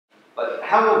But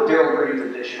how will Darrell Green's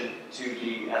addition to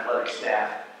the athletic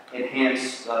staff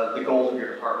enhance the goals of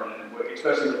your department, and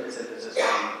especially with this emphasis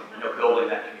on building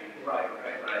that community? Right.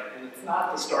 And it's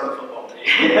not the start of football team.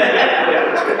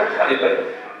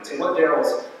 So what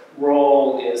Darrell's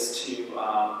role is to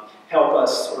help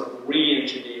us sort of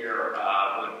re-engineer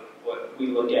what we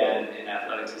look at in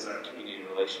athletics as our community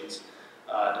relations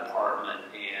department,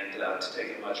 and to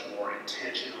take a much more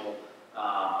intentional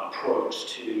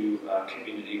approach to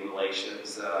community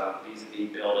relations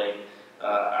vis-a-vis building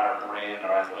our brand,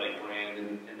 our athletic brand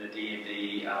in the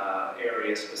DMV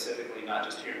area specifically, not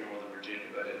just here in Northern Virginia,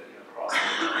 but across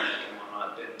the Atlantic and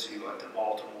whatnot, been to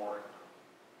Baltimore,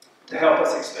 to help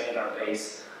us expand our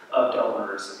base of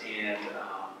donors and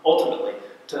ultimately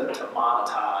to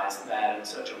monetize that in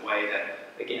such a way that,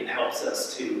 again, helps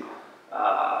us to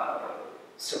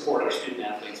support our student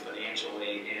athletes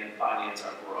financially and finance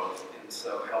our growth. And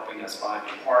so helping us find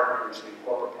new partners, new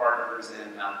corporate partners,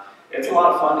 and it's a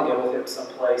lot of fun to go with him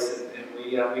someplace, and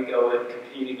we go in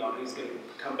competing on who's going to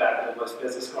come back with the most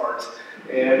business cards.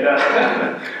 And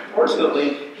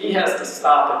fortunately, he has to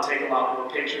stop and take a lot more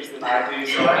pictures than I do,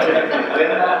 so I typically win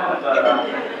that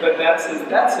one. But that's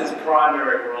his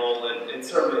primary role, and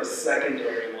certainly a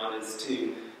secondary one is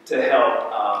to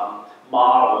help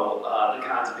model the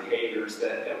kinds of behaviors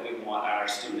that we want our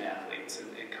student athletes and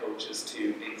coaches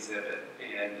to exhibit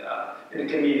and to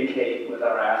communicate with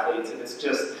our athletes. And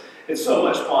it's so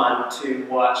much fun to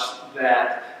watch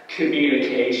that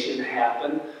communication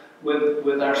happen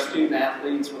with our student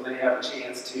athletes when they have a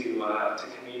chance to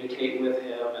communicate with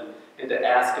him and to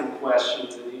ask him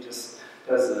questions, and he just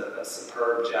does a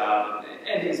superb job.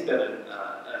 And he's been an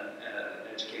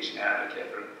education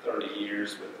advocate for 30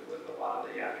 years with a lot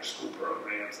of the after-school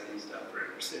programs that he's done for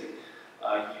inner city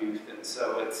youth, and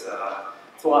so it's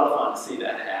a lot of fun to see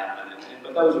that happen.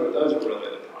 But those are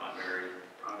really the